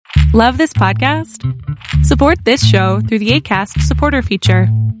Love this podcast? Support this show through the Acast supporter feature.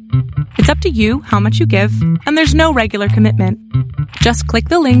 It's up to you how much you give, and there's no regular commitment. Just click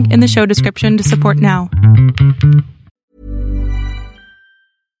the link in the show description to support now.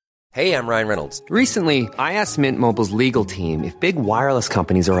 Hey, I'm Ryan Reynolds. Recently, I asked Mint Mobile's legal team if big wireless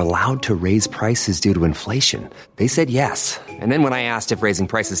companies are allowed to raise prices due to inflation. They said yes. And then when I asked if raising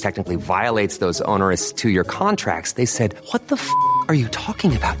prices technically violates those onerous two-year contracts, they said, "What the f*** are you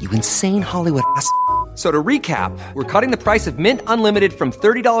talking about, you insane Hollywood ass?" So to recap, we're cutting the price of Mint Unlimited from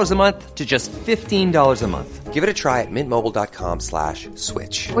 $30 a month to just $15 a month. Give it a try at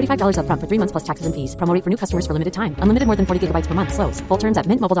mintmobile.com/switch. $45 up front for 3 months plus taxes and fees. Promo rate for new customers for limited time. Unlimited more than 40 gigabytes per month. Slows full terms at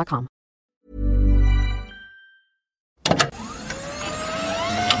mintmobile.com.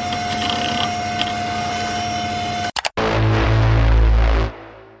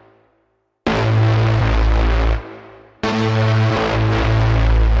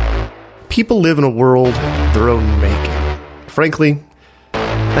 People live in a world of their own making. Frankly,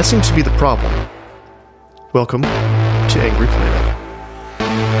 that seems to be the problem. Welcome to Angry Planet.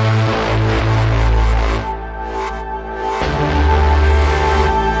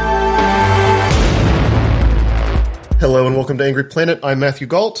 Hello and welcome to Angry Planet. I'm Matthew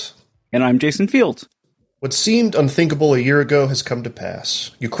Galt. And I'm Jason Fields. What seemed unthinkable a year ago has come to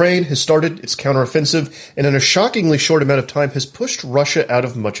pass. Ukraine has started its counteroffensive and in a shockingly short amount of time has pushed Russia out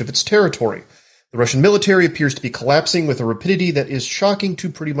of much of its territory. The Russian military appears to be collapsing with a rapidity that is shocking to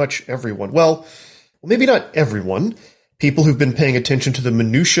pretty much everyone. Well, maybe not everyone. People who've been paying attention to the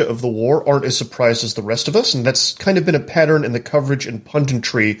minutiae of the war aren't as surprised as the rest of us, and that's kind of been a pattern in the coverage and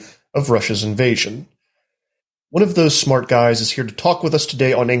punditry of Russia's invasion. One of those smart guys is here to talk with us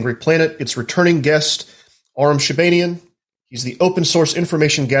today on Angry Planet. It's returning guest Aram Shebanian. He's the open source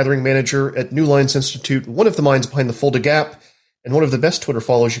information gathering manager at New Lines Institute, one of the minds behind the Fulda Gap, and one of the best Twitter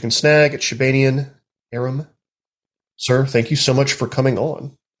follows you can snag at Shebanian. Aram, sir, thank you so much for coming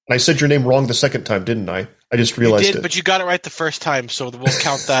on. And I said your name wrong the second time, didn't I? I just realized you did, it. But you got it right the first time, so we'll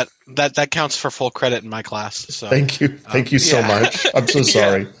count that. That counts for full credit in my class. So thank you so much. I'm so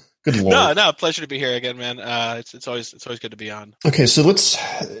sorry. Yeah. Good Lord. No, pleasure to be here again, man. It's always good to be on. Okay, so this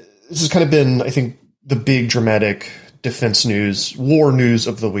has kind of been, I think, the big dramatic defense news, war news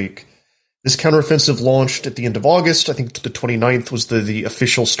of the week. This counteroffensive launched at the end of August. I think the 29th was the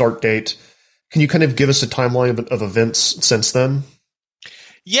official start date. Can you kind of give us a timeline of events since then?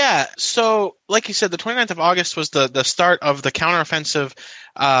 Yeah, so like you said, the 29th of August was the start of the counteroffensive,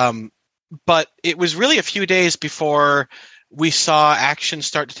 but it was really a few days before we saw action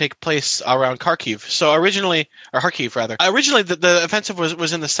start to take place around Kharkiv. So originally the offensive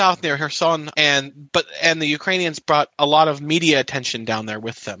was in the south near Kherson, and the Ukrainians brought a lot of media attention down there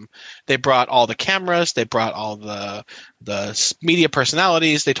with them. They brought all the cameras, they brought all the media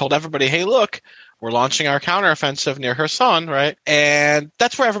personalities. They told everybody, "Hey, look, we're launching our counteroffensive near Kherson," right? And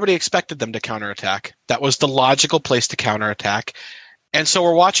that's where everybody expected them to counterattack. That was the logical place to counterattack. And so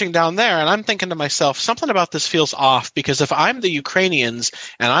we're watching down there, and I'm thinking to myself, something about this feels off, because if I'm the Ukrainians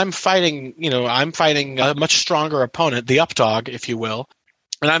and I'm fighting a much stronger opponent, the updog, if you will,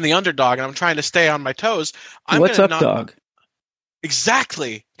 and I'm the underdog, and I'm trying to stay on my toes. What's updog?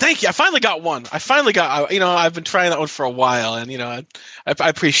 Exactly. Thank you. I finally got one. I've been trying that one for a while, and I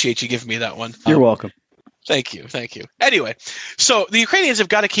appreciate you giving me that one. You're welcome. Thank you. Anyway, so the Ukrainians have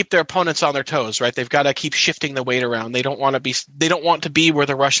got to keep their opponents on their toes, right? They've got to keep shifting the weight around. They don't want to be where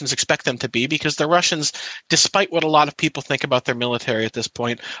the Russians expect them to be, because the Russians, despite what a lot of people think about their military at this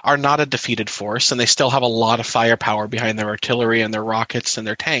point, are not a defeated force, and they still have a lot of firepower behind their artillery and their rockets and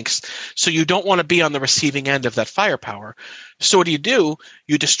their tanks. So you don't want to be on the receiving end of that firepower. So what do?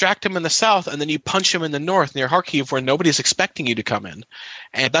 You distract them in the south, and then you punch them in the north near Kharkiv, where nobody's expecting you to come in.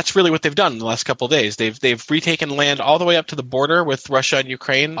 And that's really what they've done in the last couple of days. They've retaken land all the way up to the border with Russia and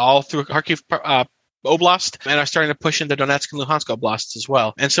Ukraine, all through Kharkiv Oblast, and are starting to push into Donetsk and Luhansk Oblasts as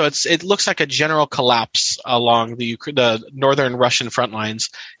well. And so it looks like a general collapse along the northern Russian front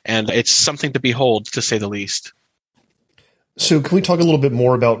lines, and it's something to behold, to say the least. So can we talk a little bit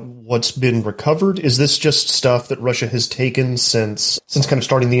more about what's been recovered? Is this just stuff that Russia has taken since kind of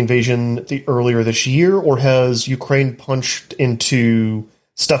starting the invasion earlier this year, or has Ukraine punched into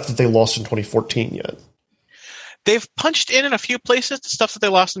stuff that they lost in 2014 yet? They've punched in a few places the stuff that they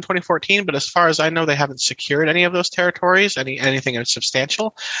lost in 2014, but as far as I know, they haven't secured any of those territories, anything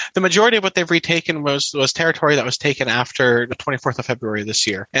substantial. The majority of what they've retaken was territory that was taken after the 24th of February this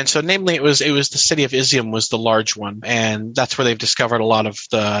year. And so namely, it was the city of Izium was the large one, and that's where they've discovered a lot of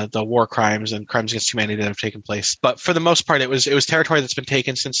the war crimes and crimes against humanity that have taken place. But for the most part, it was territory that's been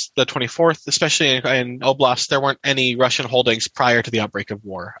taken since the 24th, especially in Oblast. There weren't any Russian holdings prior to the outbreak of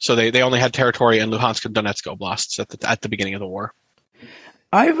war. So they only had territory in Luhansk and Donetsk Oblasts at the beginning of the war.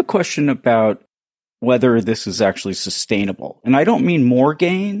 I have a question about whether this is actually sustainable. And I don't mean more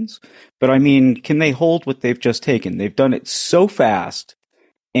gains, but I mean, can they hold what they've just taken? They've done it so fast,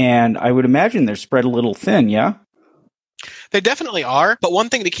 and I would imagine they're spread a little thin, yeah? They definitely are, but one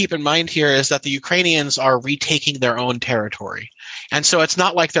thing to keep in mind here is that the Ukrainians are retaking their own territory. And so it's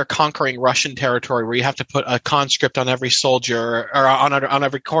not like they're conquering Russian territory where you have to put a conscript on every soldier or on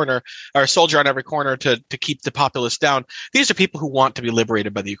every corner, or a soldier on every corner to keep the populace down. These are people who want to be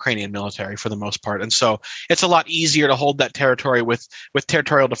liberated by the Ukrainian military for the most part. And so it's a lot easier to hold that territory with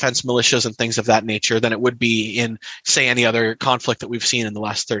territorial defense militias and things of that nature than it would be in, say, any other conflict that we've seen in the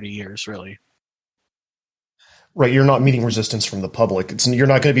last 30 years, really. Right, you're not meeting resistance from the public. You're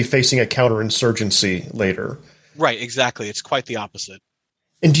not going to be facing a counterinsurgency later. Right, exactly. It's quite the opposite.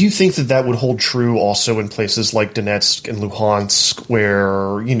 And do you think that would hold true also in places like Donetsk and Luhansk,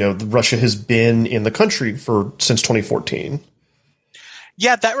 where, Russia has been in the country since 2014?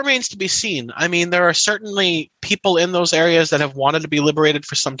 Yeah, that remains to be seen. I mean, there are certainly people in those areas that have wanted to be liberated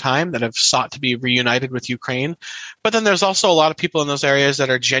for some time, that have sought to be reunited with Ukraine. But then there's also a lot of people in those areas that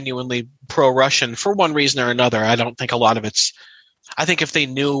are genuinely pro-Russian for one reason or another. I don't think a lot of I think if they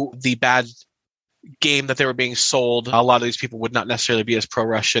knew the bad game that they were being sold, a lot of these people would not necessarily be as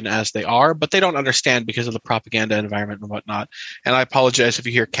pro-Russian as they are, but they don't understand because of the propaganda environment and whatnot. And I apologize if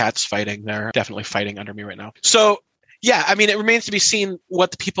you hear cats fighting. They're definitely fighting under me right now. So, yeah, I mean, it remains to be seen what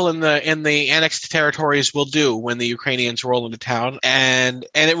the people in the annexed territories will do when the Ukrainians roll into town, and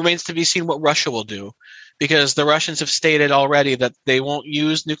it remains to be seen what Russia will do, because the Russians have stated already that they won't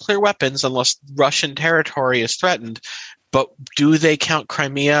use nuclear weapons unless Russian territory is threatened. But do they count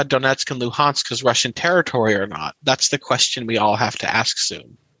Crimea, Donetsk, and Luhansk as Russian territory or not? That's the question we all have to ask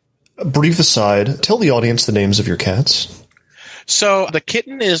soon. A brief aside, tell the audience the names of your cats. So the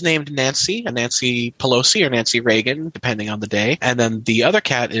kitten is named Nancy Pelosi or Nancy Reagan, depending on the day. And then the other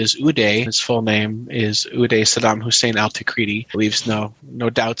cat is Uday. His full name is Uday Saddam Hussein Al-Tikriti. Leaves no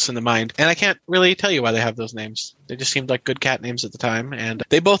doubts in the mind. And I can't really tell you why they have those names. They just seemed like good cat names at the time. And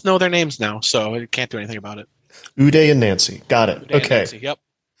they both know their names now, so I can't do anything about it. Uday and Nancy. Got it. Uday okay. Nancy, yep.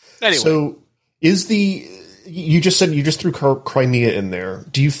 Anyway. So you just said you just threw Crimea in there.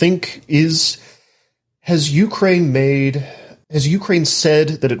 Do you think has Ukraine said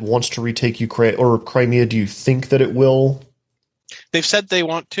that it wants to retake Ukraine or Crimea? Do you think that it will? They've said they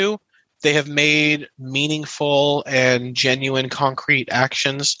want to. They have made meaningful and genuine concrete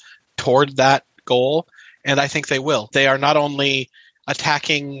actions toward that goal, and I think they will. They are not only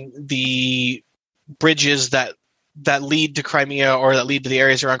attacking the bridges that lead to Crimea or that lead to the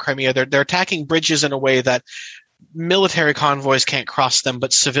areas around Crimea. They're attacking bridges in a way that military convoys can't cross them,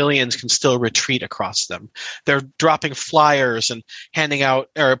 but civilians can still retreat across them. They're dropping flyers and handing out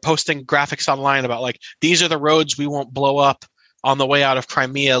or posting graphics online about, like, these are the roads we won't blow up on the way out of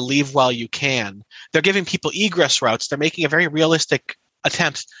Crimea. Leave while you can. They're giving people egress routes. They're making a very realistic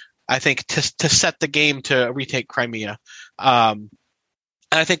attempt, I think, to set the game to retake Crimea. And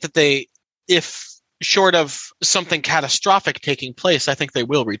I think that if short of something catastrophic taking place, I think they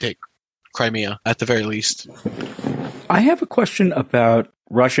will retake Crimea at the very least. I have a question about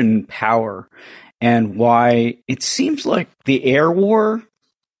Russian power and why it seems like the air war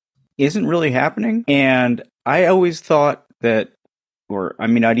isn't really happening. And I always thought that,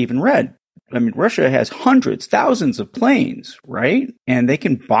 I'd even read, Russia has hundreds, thousands of planes, right? And they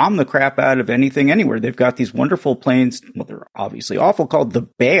can bomb the crap out of anything anywhere. They've got these wonderful planes, well, they're obviously awful, called the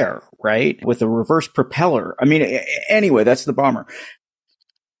Bear, right? With a reverse propeller. Anyway, that's the bomber.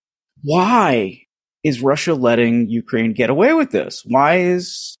 Why is Russia letting Ukraine get away with this? Why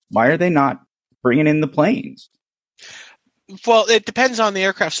are they not bringing in the planes? Well, it depends on the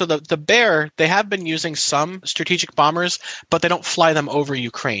aircraft. So the Bear, they have been using some strategic bombers, but they don't fly them over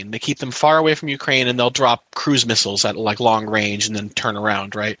Ukraine. They keep them far away from Ukraine, and they'll drop cruise missiles at long range and then turn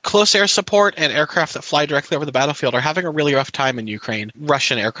around, right? Close air support and aircraft that fly directly over the battlefield are having a really rough time in Ukraine,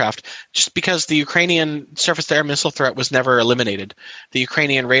 Russian aircraft, just because the Ukrainian surface-to-air missile threat was never eliminated. The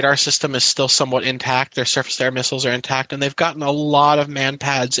Ukrainian radar system is still somewhat intact. Their surface-to-air missiles are intact, and they've gotten a lot of man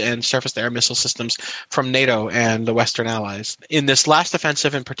pads and surface-to-air missile systems from NATO and the Western allies. allies. In this last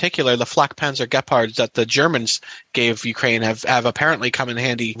offensive in particular, the Flak Panzer Gepards that the Germans gave Ukraine have apparently come in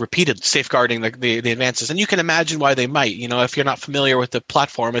handy repeatedly, safeguarding the advances. And you can imagine why they might. If you're not familiar with the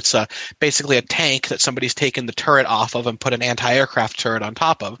platform, it's basically a tank that somebody's taken the turret off of and put an anti-aircraft turret on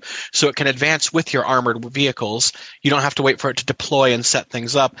top of, so it can advance with your armored vehicles. You don't have to wait for it to deploy and set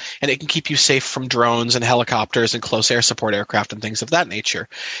things up, and it can keep you safe from drones and helicopters and close air support aircraft and things of that nature.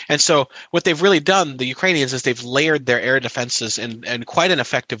 And so what they've really done, the Ukrainians, is they've layered their air defenses in quite an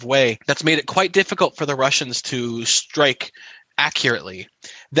effective way that's made it quite difficult for the Russians to strike accurately.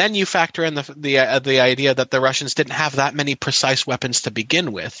 Then you factor in the idea that the Russians didn't have that many precise weapons to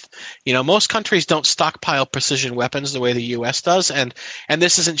begin with. Most countries don't stockpile precision weapons the way the U.S. does, and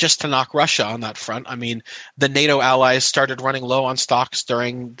this isn't just to knock Russia on that front. I mean, the NATO allies started running low on stocks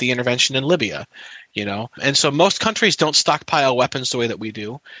during the intervention in Libya, and so most countries don't stockpile weapons the way that we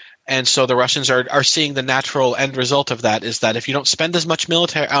do. And so the Russians are seeing the natural end result of that is that if you don't spend as much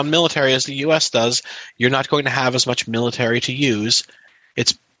military as the U.S. does, you're not going to have as much military to use.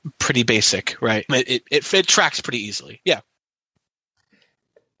 It's pretty basic, right? It tracks pretty easily. Yeah.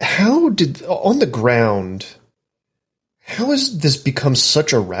 On the ground, how has this become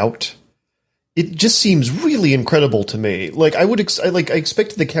such a rout? It just seems really incredible to me. Like I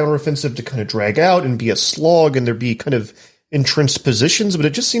expected the counteroffensive to kind of drag out and be a slog, and there'd be kind of entrenched positions, but it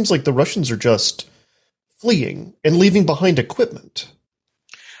just seems like the Russians are just fleeing and leaving behind equipment.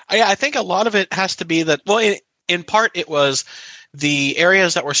 I think a lot of it has to be that, well, in part it was the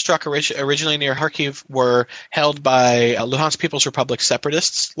areas that were struck originally near Kharkiv were held by Luhansk People's Republic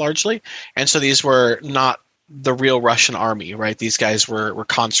separatists largely, and so these were not the real Russian army, right? These guys were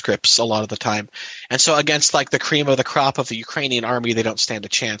conscripts a lot of the time. And so against like the cream of the crop of the Ukrainian army, they don't stand a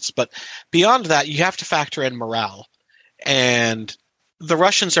chance. But beyond that, you have to factor in morale. And the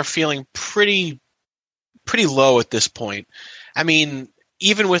Russians are feeling pretty low at this point. I mean,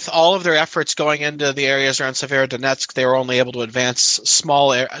 even with all of their efforts going into the areas around Severodonetsk, they were only able to advance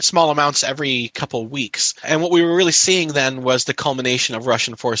small amounts every couple of weeks. And what we were really seeing then was the culmination of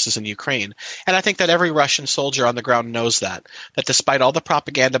Russian forces in Ukraine. And I think that every Russian soldier on the ground knows that despite all the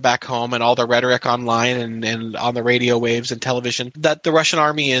propaganda back home and all the rhetoric online and on the radio waves and television, that the Russian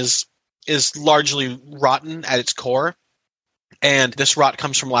army is largely rotten at its core. And this rot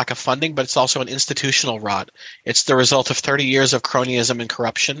comes from lack of funding, but it's also an institutional rot. It's the result of 30 years of cronyism and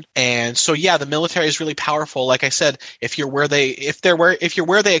corruption. And so, yeah, the military is really powerful. Like I said, if you're where they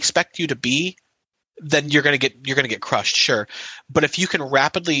expect you to be, then you're going to get crushed, sure. But if you can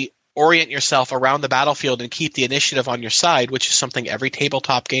rapidly orient yourself around the battlefield and keep the initiative on your side, which is something every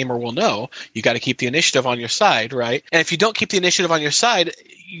tabletop gamer will know, you got to keep the initiative on your side, right? And if you don't keep the initiative on your side,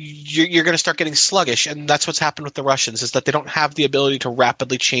 you're going to start getting sluggish, and that's what's happened with the Russians, is that they don't have the ability to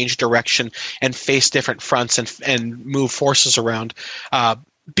rapidly change direction and face different fronts and move forces around.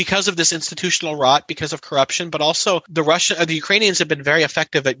 Because of this institutional rot, because of corruption, but also the Ukrainians have been very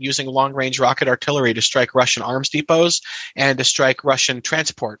effective at using long-range rocket artillery to strike Russian arms depots and to strike Russian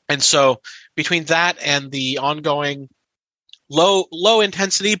transport. And so between that and the ongoing low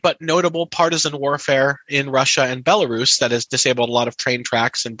intensity but notable partisan warfare in Russia and Belarus that has disabled a lot of train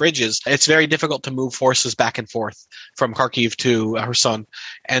tracks and bridges, it's very difficult to move forces back and forth from Kharkiv to Kherson.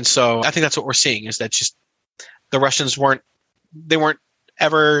 And so I think that's what we're seeing, is that just the Russians weren't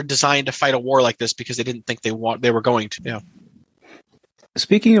ever designed to fight a war like this because they didn't think they were going to. Yeah.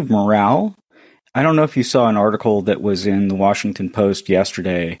 Speaking of morale, I don't know if you saw an article that was in the Washington Post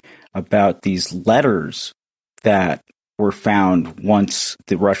yesterday about these letters that were found once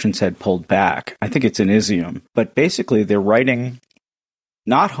the Russians had pulled back. I think it's in Izium. But basically they're writing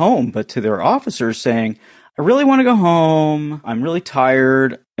not home, but to their officers saying, I really want to go home. I'm really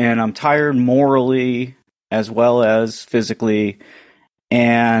tired, and I'm tired morally as well as physically.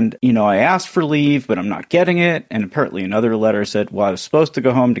 And, I asked for leave, but I'm not getting it. And apparently another letter said, well, I was supposed to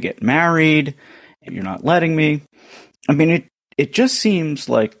go home to get married, and you're not letting me. I mean, it just seems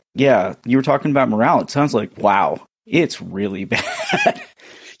like, yeah, you were talking about morale. It sounds like, wow, it's really bad.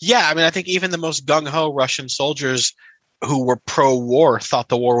 Yeah, I mean, I think even the most gung-ho Russian soldiers who were pro-war thought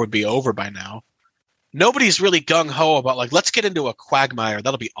the war would be over by now. Nobody's really gung-ho about, like, let's get into a quagmire.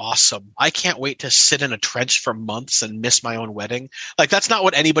 That'll be awesome. I can't wait to sit in a trench for months and miss my own wedding. Like, that's not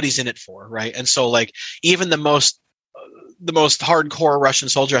what anybody's in it for, right? And so, like, even the most hardcore Russian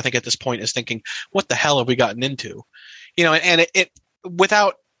soldier, I think, at this point is thinking, what the hell have we gotten into? And it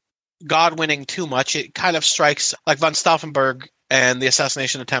without God-winning too much, it kind of strikes like von Stauffenberg and the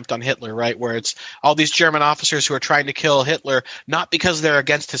assassination attempt on Hitler, right? Where it's all these German officers who are trying to kill Hitler, not because they're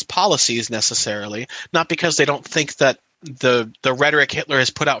against his policies necessarily, not because they don't think that the rhetoric Hitler has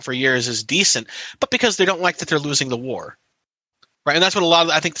put out for years is decent, but because they don't like that they're losing the war, Right, and that's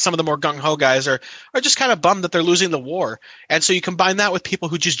what I think some of the more gung-ho guys are just kind of bummed that they're losing the war. And so you combine that with people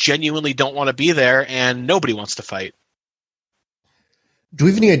who just genuinely don't want to be there, and nobody wants to fight. Do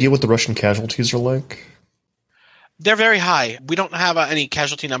we have any idea what the Russian casualties are like? They're very high. We don't have any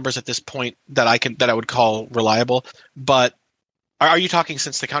casualty numbers at this point that I would call reliable. But are you talking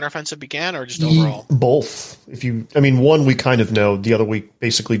since the counteroffensive began, or just overall? Both. One we kind of know, the other we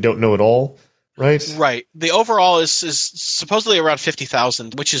basically don't know at all. Right. Right. The overall is supposedly around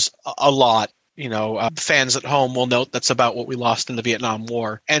 50,000, which is a lot. Fans at home will note that's about what we lost in the Vietnam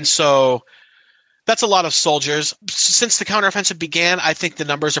War. And so that's a lot of soldiers. Since the counteroffensive began, I think the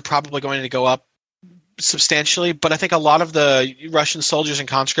numbers are probably going to go up substantially. But I think a lot of the Russian soldiers and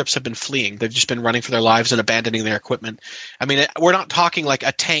conscripts have been fleeing. They've just been running for their lives and abandoning their equipment. I mean, we're not talking like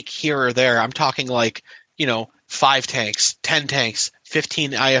a tank here or there. I'm talking like, 5 tanks, 10 tanks,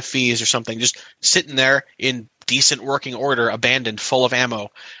 15 IFVs or something, just sitting there in decent working order, abandoned, full of ammo.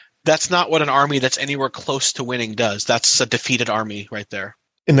 That's not what an army that's anywhere close to winning does. That's a defeated army right there.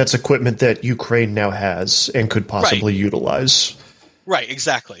 And that's equipment that Ukraine now has and could possibly utilize. Right,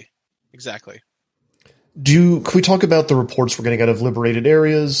 exactly. Can we talk about the reports we're getting out of liberated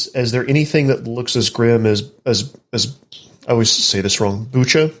areas? Is there anything that looks as grim as I always say this wrong,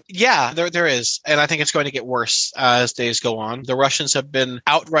 Bucha? Yeah, there is. And I think it's going to get worse as days go on. The Russians have been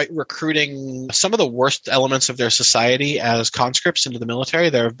outright recruiting some of the worst elements of their society as conscripts into the military.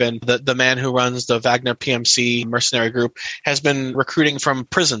 There have been the man who runs the Wagner PMC mercenary group has been recruiting from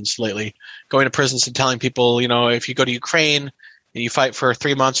prisons lately, going to prisons and telling people, if you go to Ukraine and you fight for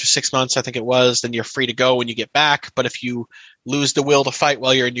 3 months or 6 months, I think it was, then you're free to go when you get back. But if you lose the will to fight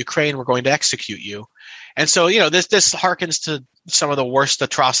while you're in Ukraine, we're going to execute you. And so, this harkens to some of the worst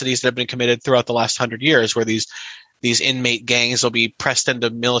atrocities that have been committed throughout the last 100 years, where these inmate gangs will be pressed into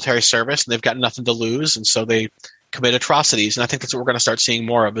military service and they've got nothing to lose. And so they commit atrocities. And I think that's what we're going to start seeing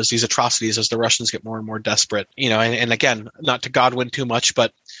more of, is these atrocities as the Russians get more and more desperate. And again, not to Godwin too much,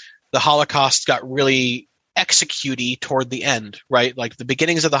 but the Holocaust got really execute-y toward the end, right? Like the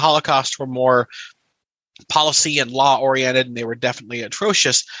beginnings of the Holocaust were more policy and law oriented, and they were definitely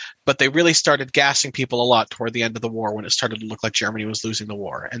atrocious, but they really started gassing people a lot toward the end of the war when it started to look like Germany was losing the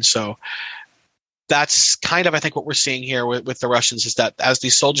war. And so that's kind of, I think, what we're seeing here with the Russians, is that as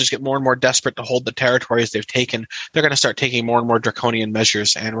these soldiers get more and more desperate to hold the territories they've taken, they're going to start taking more and more draconian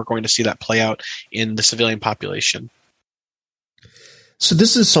measures, and we're going to see that play out in the civilian population. So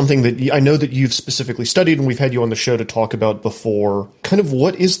this is something that I know that you've specifically studied, and we've had you on the show to talk about before. Kind of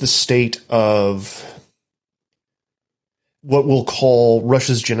what is the state of what we'll call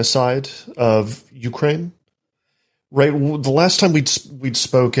Russia's genocide of Ukraine? Right. The last time we'd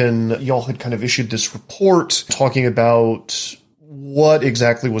spoken, y'all had kind of issued this report talking about what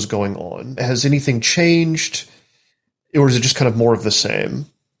exactly was going on. Has anything changed, or is it just kind of more of the same?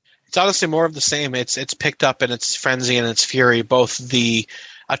 It's honestly more of the same. It's picked up in its frenzy and its fury, both the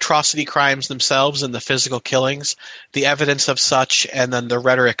atrocity crimes themselves and the physical killings, the evidence of such, and then the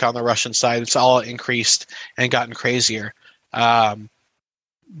rhetoric on the Russian side. It's all increased and gotten crazier,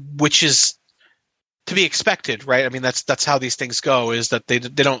 which is to be expected, right? I mean, that's how these things go, is that they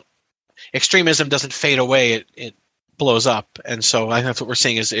don't, extremism doesn't fade away, it blows up. And so I think that's what we're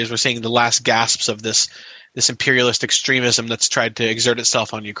seeing is we're seeing the last gasps of this imperialist extremism that's tried to exert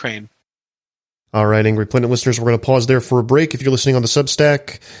itself on Ukraine. All right, Angry Planet listeners, we're going to pause there for a break. If you're listening on the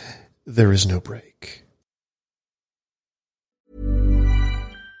Substack, there is no break.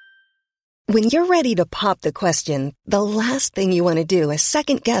 When you're ready to pop the question, the last thing you want to do is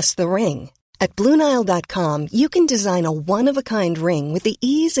second-guess the ring. At BlueNile.com, you can design a one-of-a-kind ring with the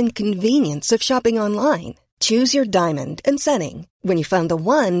ease and convenience of shopping online. Choose your diamond and setting. When you find the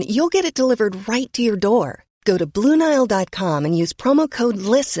one, you'll get it delivered right to your door. Go to BlueNile.com and use promo code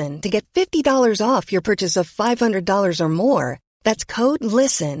LISTEN to get $50 off your purchase of $500 or more. That's code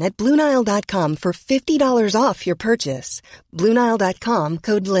LISTEN at BlueNile.com for $50 off your purchase. BlueNile.com,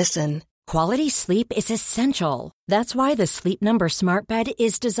 code LISTEN. Quality sleep is essential. That's why the Sleep Number Smart Bed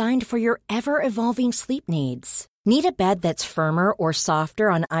is designed for your ever-evolving sleep needs. Need a bed that's firmer or softer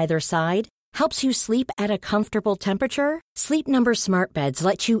on either side? Helps you sleep at a comfortable temperature? Sleep Number Smart Beds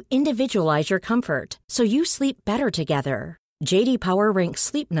let you individualize your comfort, so you sleep better together. J.D. Power ranks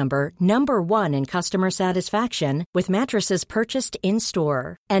Sleep Number number 1 in customer satisfaction with mattresses purchased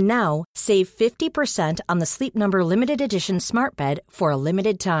in-store. And now, save 50% on the Sleep Number Limited Edition Smart Bed for a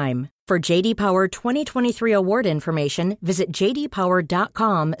limited time. For J.D. Power 2023 award information, visit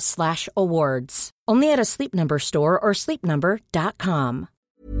jdpower.com/awards. Only at a Sleep Number store or sleepnumber.com.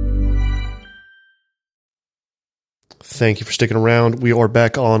 Thank you for sticking around. We are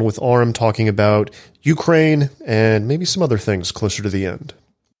back on with Arm talking about Ukraine and maybe some other things closer to the end.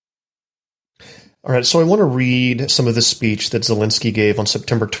 All right, so I want to read some of the speech that Zelensky gave on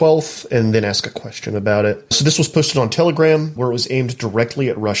September 12th and then ask a question about it. So this was posted on Telegram, where it was aimed directly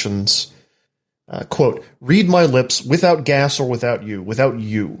at Russians. Quote, "Read my lips, without gas or without you, without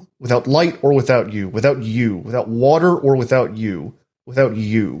light or without you, without water or without you,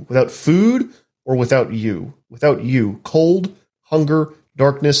 without food or without you, cold, hunger,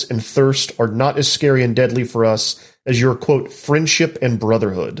 darkness, and thirst are not as scary and deadly for us as your, quote, friendship and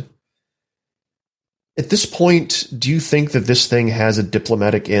brotherhood." At this point, do you think that this thing has a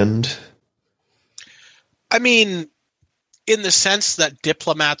diplomatic end? I mean, in the sense that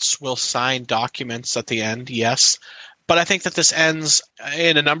diplomats will sign documents at the end, yes. But I think that this ends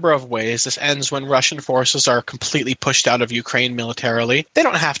in a number of ways. This ends when Russian forces are completely pushed out of Ukraine militarily. They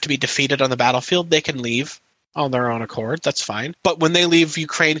don't have to be defeated on the battlefield. They can leave on their own accord. That's fine. But when they leave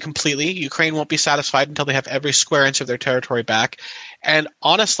Ukraine completely, Ukraine won't be satisfied until they have every square inch of their territory back. And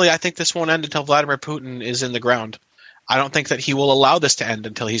honestly, I think this won't end until Vladimir Putin is in the ground. I don't think that he will allow this to end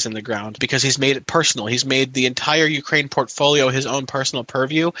until he's in the ground, because he's made it personal. He's made the entire Ukraine portfolio his own personal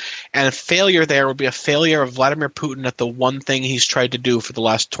purview, and a failure there would be a failure of Vladimir Putin at the one thing he's tried to do for the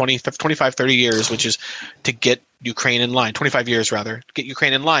last 25, 30 years, which is to get Ukraine in line. 25 years, rather, get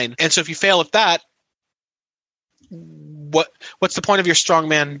Ukraine in line. And so if you fail at that, what's the point of your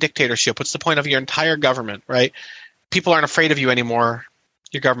strongman dictatorship? What's the point of your entire government, right? People aren't afraid of you anymore.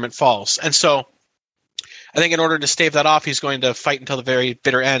 Your government falls. And so I think in order to stave that off, he's going to fight until the very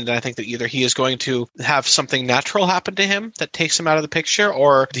bitter end. And I think that either he is going to have something natural happen to him that takes him out of the picture,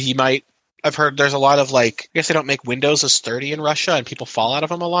 or he might – I've heard there's a lot of I guess they don't make windows as sturdy in Russia and people fall out of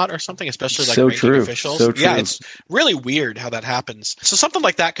them a lot or something, especially ranking officials. So true. Yeah, it's really weird how that happens. So something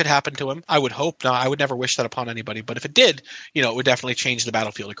like that could happen to him. I would hope not. I would never wish that upon anybody. But if it did, it would definitely change the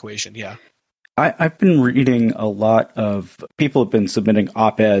battlefield equation, yeah. I've been reading a lot of people have been submitting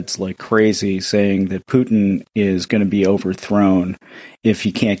op-eds like crazy saying that Putin is going to be overthrown if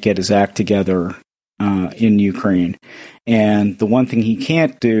he can't get his act together in Ukraine. And the one thing he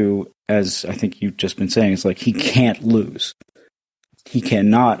can't do, as I think you've just been saying, is he can't lose. He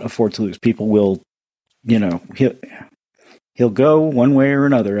cannot afford to lose. People will, he'll go one way or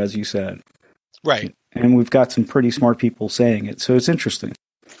another, as you said. Right. And we've got some pretty smart people saying it. So it's interesting.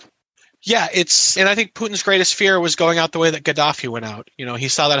 Yeah, and I think Putin's greatest fear was going out the way that Gaddafi went out. He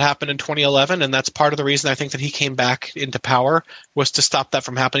saw that happen in 2011, and that's part of the reason I think that he came back into power, was to stop that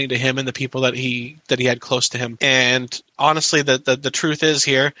from happening to him and the people that he had close to him. And honestly, the truth is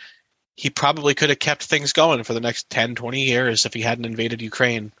here, he probably could have kept things going for the next 10, 20 years if he hadn't invaded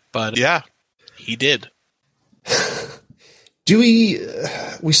Ukraine. But yeah, he did. Do we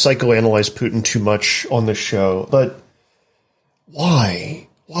psychoanalyze Putin too much on this show? But why?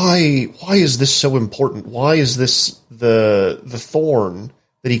 Why is this so important? Why is this the thorn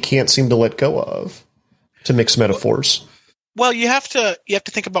that he can't seem to let go of, to mix metaphors? Well, you have to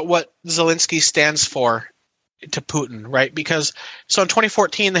think about what Zelensky stands for to Putin, right? Because so in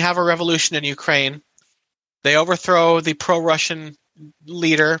 2014 they have a revolution in Ukraine. They overthrow the pro-Russian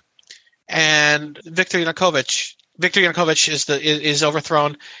leader, and Viktor Yanukovych is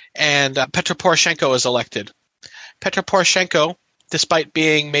overthrown, and Petro Poroshenko is elected. Petro Poroshenko, despite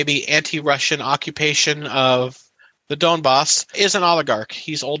being maybe anti-Russian occupation of the Donbass, is an oligarch.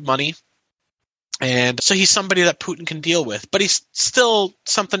 He's old money. And so he's somebody that Putin can deal with. But he's still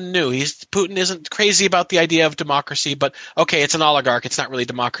something new. Putin isn't crazy about the idea of democracy, but okay, it's an oligarch. It's not really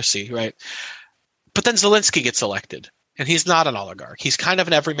democracy, right? But then Zelensky gets elected, and he's not an oligarch. He's kind of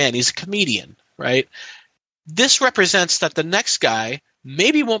an everyman. He's a comedian, right? This represents that the next guy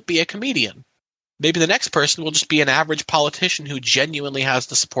maybe won't be a comedian. Maybe the next person will just be an average politician who genuinely has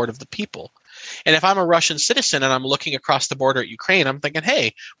the support of the people. And if I'm a Russian citizen and I'm looking across the border at Ukraine, I'm thinking,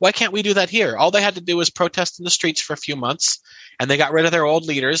 hey, why can't we do that here? All they had to do was protest in the streets for a few months, and they got rid of their old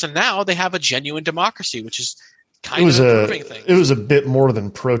leaders, and now they have a genuine democracy, which is kind of improving things. It was a bit more than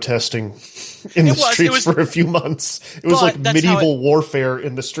protesting in the streets for a few months. It was like medieval warfare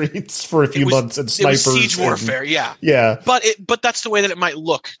in the streets for a few months, and snipers. It was siege warfare, yeah. Yeah. But that's the way that it might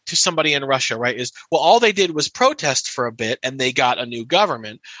look to somebody in Russia, right? Is, well, all they did was protest for a bit, and they got a new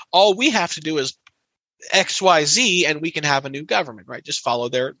government. All we have to do is X, Y, Z, and we can have a new government, right? Just follow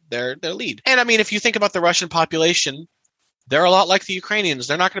their lead. And I mean, if you think about the Russian population, they're a lot like the Ukrainians.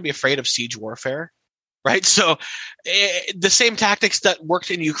 They're not going to be afraid of siege warfare. right? So the same tactics that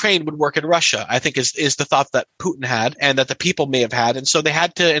worked in Ukraine would work in Russia, I think is the thought that Putin had and that the people may have had. And so they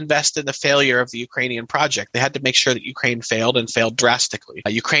had to invest in the failure of the Ukrainian project. They had to make sure that Ukraine failed and failed drastically.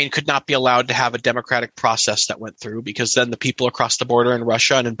 Ukraine could not be allowed to have a democratic process that went through, because then the people across the border in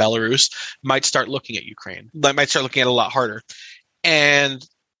Russia and in Belarus might start looking at Ukraine. They might start looking at it a lot harder. And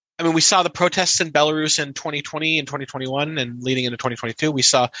I mean, we saw the protests in Belarus in 2020 and 2021 and leading into 2022. We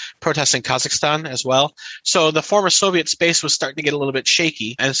saw protests in Kazakhstan as well. So the former Soviet space was starting to get a little bit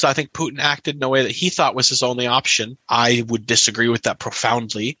shaky. And so I think Putin acted in a way that he thought was his only option. I would disagree with that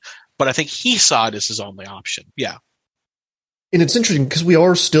profoundly, but I think he saw it as his only option. Yeah. And it's interesting because we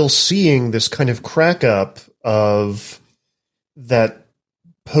are still seeing this kind of crack up of that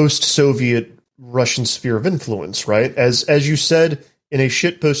post-Soviet Russian sphere of influence, right? As you said in a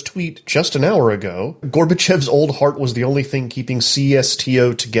shitpost tweet just an hour ago, Gorbachev's old heart was the only thing keeping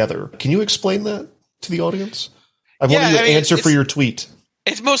CSTO together. Can you explain that to the audience? I want you to answer for your tweet.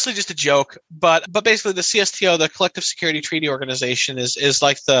 It's mostly just a joke, but basically the CSTO, the Collective Security Treaty Organization, is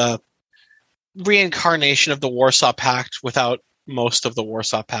like the reincarnation of the Warsaw Pact without most of the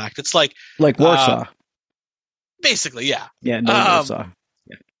Warsaw Pact. It's like Warsaw. Basically, yeah. Yeah, no Warsaw.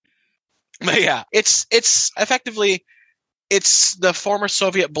 Yeah. But yeah, it's effectively, it's the former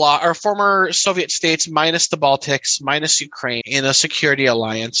Soviet bloc or former Soviet states minus the Baltics, minus Ukraine in a security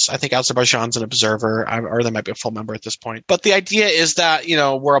alliance. I think Azerbaijan's an observer, or they might be a full member at this point. But the idea is that,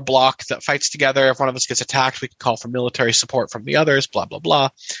 we're a bloc that fights together. If one of us gets attacked, we can call for military support from the others, blah, blah, blah.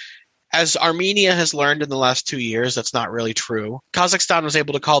 As Armenia has learned in the last 2 years, that's not really true. Kazakhstan was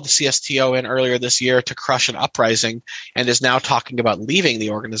able to call the CSTO in earlier this year to crush an uprising and is now talking about leaving the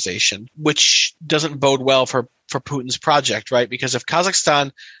organization, which doesn't bode well for Putin's project, right? Because if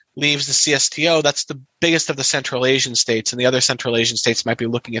Kazakhstan leaves the CSTO, that's the biggest of the Central Asian states, and the other Central Asian states might be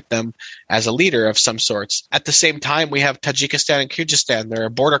looking at them as a leader of some sorts. At the same time, we have Tajikistan and Kyrgyzstan. There are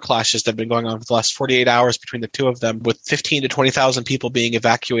border clashes that have been going on for the last 48 hours between the two of them, with 15 to 20,000 people being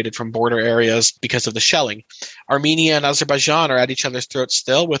evacuated from border areas because of the shelling. Armenia and Azerbaijan are at each other's throats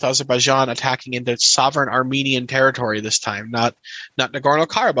still, with Azerbaijan attacking into sovereign Armenian territory this time, not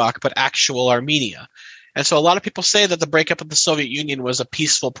Nagorno-Karabakh, but actual Armenia. And so a lot of people say that the breakup of the Soviet Union was a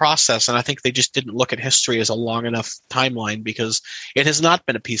peaceful process, and I think they just didn't look at history as a long enough timeline, because it has not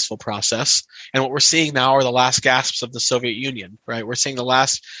been a peaceful process. And what we're seeing now are the last gasps of the Soviet Union, right? We're seeing the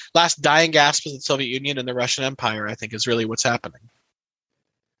last dying gasps of the Soviet Union and the Russian Empire, I think, is really what's happening.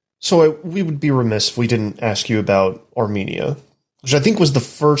 So we would be remiss if we didn't ask you about Armenia, which I think was the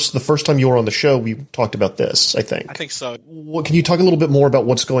first time you were on the show, we talked about this, I think. I think so. Can you talk a little bit more about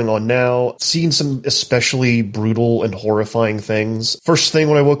what's going on now? Seeing some especially brutal and horrifying things. First thing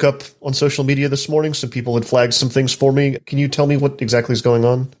when I woke up on social media this morning, some people had flagged some things for me. Can you tell me what exactly is going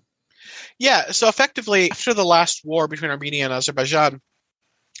on? Yeah, so effectively, after the last war between Armenia and Azerbaijan,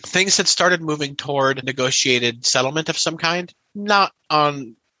 things had started moving toward negotiated settlement of some kind. Not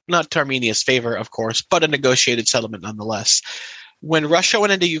to Armenia's favor, of course, but a negotiated settlement nonetheless. When Russia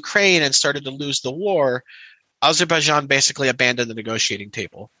went into Ukraine and started to lose the war, Azerbaijan basically abandoned the negotiating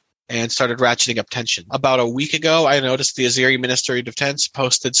table and started ratcheting up tension. About a week ago, I noticed the Azeri Ministry of Defense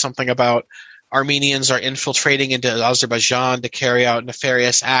posted something about Armenians are infiltrating into Azerbaijan to carry out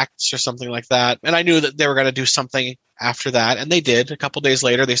nefarious acts or something like that. And I knew that they were going to do something after that, and they did. A couple days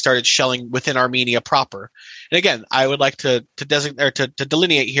later, they started shelling within Armenia proper. And again, I would like to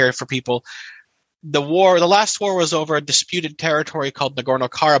delineate here for people. The last war was over a disputed territory called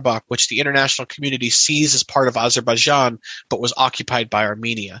Nagorno-Karabakh, which the international community sees as part of Azerbaijan, but was occupied by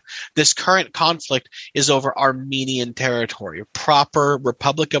Armenia. This current conflict is over Armenian territory, proper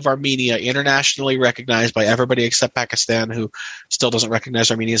Republic of Armenia, internationally recognized by everybody except Pakistan, who still doesn't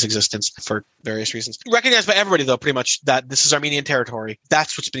recognize Armenia's existence for various reasons. Recognized by everybody, though, pretty much, that this is Armenian territory.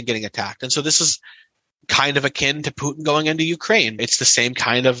 That's what's been getting attacked. And so this is kind of akin to Putin going into Ukraine. It's the same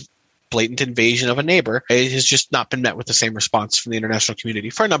kind of blatant invasion of a neighbor. It has just not been met with the same response from the international community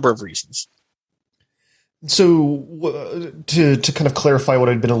for a number of reasons. So to kind of clarify what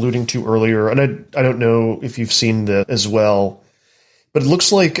I'd been alluding to earlier, and I don't know if you've seen that as well, but it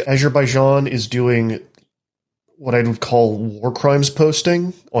looks like Azerbaijan is doing what I would call war crimes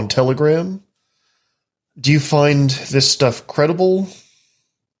posting on Telegram. Do you find this stuff credible?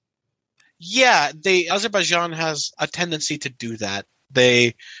 Yeah, Azerbaijan has a tendency to do that.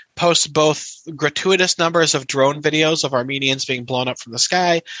 They post both gratuitous numbers of drone videos of Armenians being blown up from the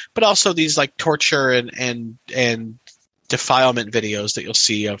sky, but also these like torture and defilement videos that you'll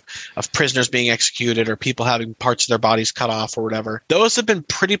see of prisoners being executed or people having parts of their bodies cut off or whatever. Those have been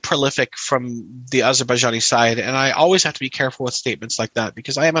pretty prolific from the Azerbaijani side, and I always have to be careful with statements like that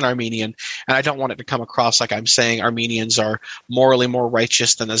because I am an Armenian, and I don't want it to come across like I'm saying Armenians are morally more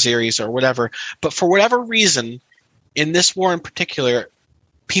righteous than Azeris or whatever. But for whatever reason, in this war in particular,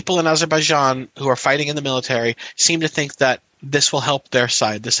 people in Azerbaijan who are fighting in the military seem to think that this will help their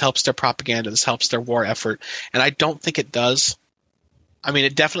side. This helps their propaganda. This helps their war effort. And I don't think it does. I mean,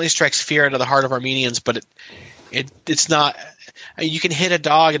 it definitely strikes fear into the heart of Armenians, but it's not – you can hit a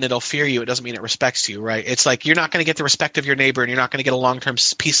dog and it'll fear you. It doesn't mean it respects you, right? It's like you're not going to get the respect of your neighbor and you're not going to get a long-term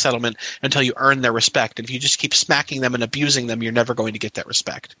peace settlement until you earn their respect. And if you just keep smacking them and abusing them, you're never going to get that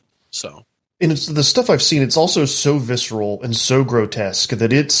respect. So – And it's the stuff I've seen, it's also so visceral and so grotesque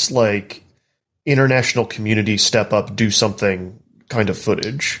that it's like international community step up, do something kind of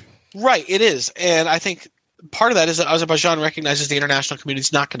footage. Right, it is. And I think part of that is that Azerbaijan recognizes the international community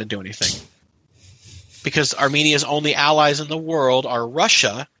is not going to do anything. Because Armenia's only allies in the world are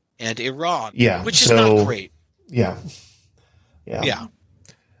Russia and Iran. Yeah, which is not great. Yeah.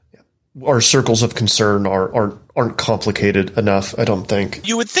 Our circles of concern aren't complicated enough, I don't think.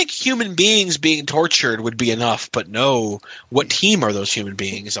 You would think human beings being tortured would be enough, but no. What team are those human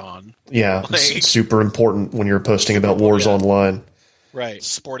beings on? Yeah, it's super important when you're posting about wars online. Right,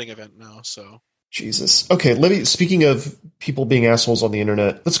 sporting event now, so. Jesus. Okay, speaking of people being assholes on the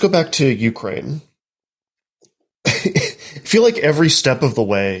internet, let's go back to Ukraine. I feel like every step of the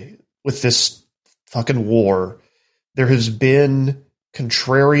way with this fucking war, there has been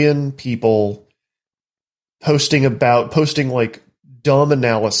contrarian people posting like dumb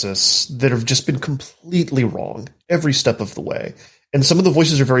analysis that have just been completely wrong every step of the way. And some of the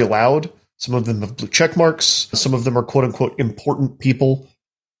voices are very loud. Some of them have blue check marks. Some of them are quote unquote important people.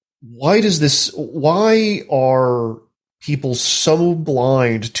 Why are people so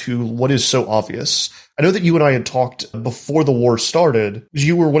blind to what is so obvious? I know that you and I had talked before the war started.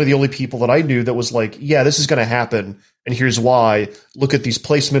 You were one of the only people that I knew that was like, yeah, this is going to happen. And here's why. Look at these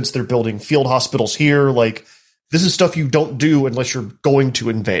placements. They're building field hospitals here. Like, this is stuff you don't do unless you're going to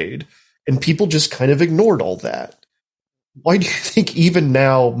invade. And people just kind of ignored all that. Why do you think even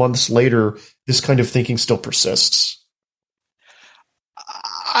now, months later, this kind of thinking still persists?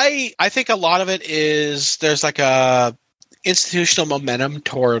 I think a lot of it is there's like a institutional momentum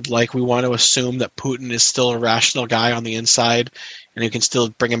toward like we want to assume that Putin is still a rational guy on the inside and you can still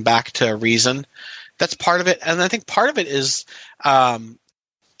bring him back to reason. That's part of it. And I think part of it is, and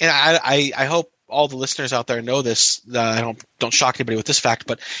I hope all the listeners out there know this. I don't shock anybody with this fact,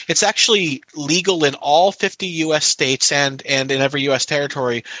 but it's actually legal in all 50 U.S. states and in every U.S.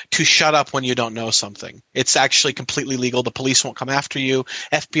 territory to shut up when you don't know something. It's actually completely legal. The police won't come after you.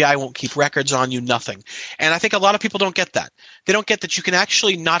 FBI won't keep records on you, nothing. And I think a lot of people don't get that. They don't get that you can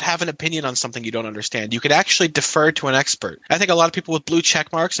actually not have an opinion on something you don't understand. You can actually defer to an expert. I think a lot of people with blue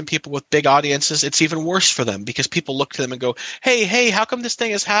check marks and people with big audiences, it's even worse for them because people look to them and go, hey, how come this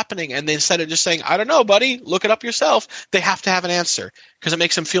thing is happening? And instead of just saying, I don't know, buddy, look it up yourself, they have to have an answer because it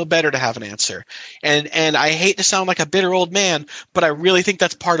makes them feel better to have an answer. And I hate to sound like a bitter old man, but I really think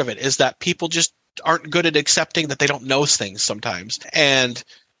that's part of it is that people just aren't good at accepting that they don't know things sometimes. And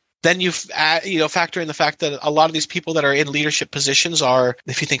then you factor in the fact that a lot of these people that are in leadership positions are,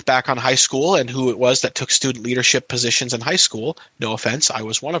 if you think back on high school and who it was that took student leadership positions in high school, no offense, I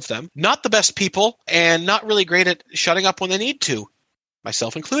was one of them, not the best people and not really great at shutting up when they need to,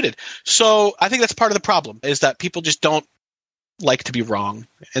 myself included. So I think that's part of the problem is that people just don't like to be wrong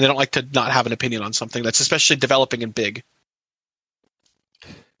and they don't like to not have an opinion on something that's especially developing and big.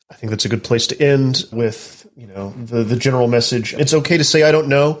 I think that's a good place to end with, the general message. It's okay to say I don't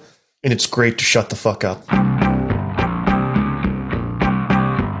know, and it's great to shut the fuck up.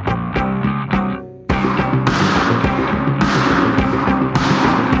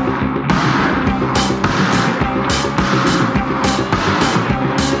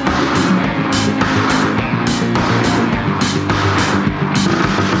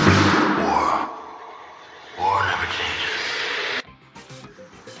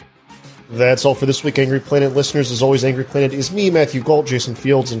 That's all for this week, Angry Planet listeners. As always, Angry Planet is me, Matthew Gault, Jason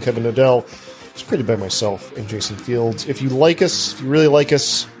Fields, and Kevin Odell. It's created by myself and Jason Fields. If you like us, if you really like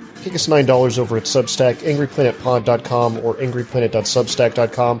us, kick us $9 over at Substack, angryplanetpod.com or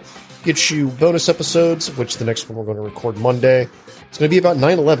angryplanet.substack.com. Get you bonus episodes, of which the next one we're going to record Monday. It's going to be about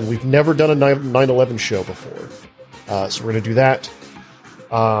 9/11. We've never done a 9/11 show before. So we're going to do that.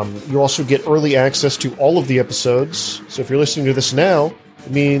 You'll also get early access to all of the episodes. So if you're listening to this now, it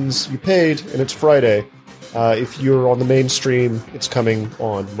means you paid, and it's Friday. If you're on the mainstream, it's coming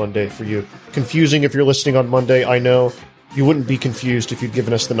on Monday for you. Confusing if you're listening on Monday, I know. You wouldn't be confused if you'd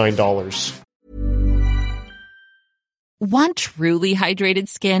given us the $9. Want truly hydrated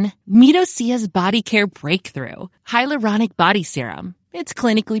skin? Meet Osea's Body Care Breakthrough Hyaluronic Body Serum. It's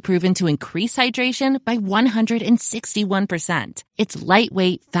clinically proven to increase hydration by 161%. It's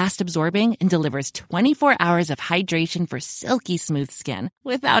lightweight, fast-absorbing, and delivers 24 hours of hydration for silky smooth skin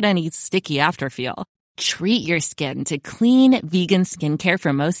without any sticky afterfeel. Treat your skin to clean, vegan skincare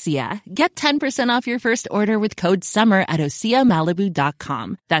from Osea. Get 10% off your first order with code SUMMER at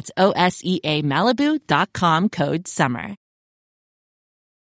OseaMalibu.com. That's OSEA Malibu.com, code SUMMER.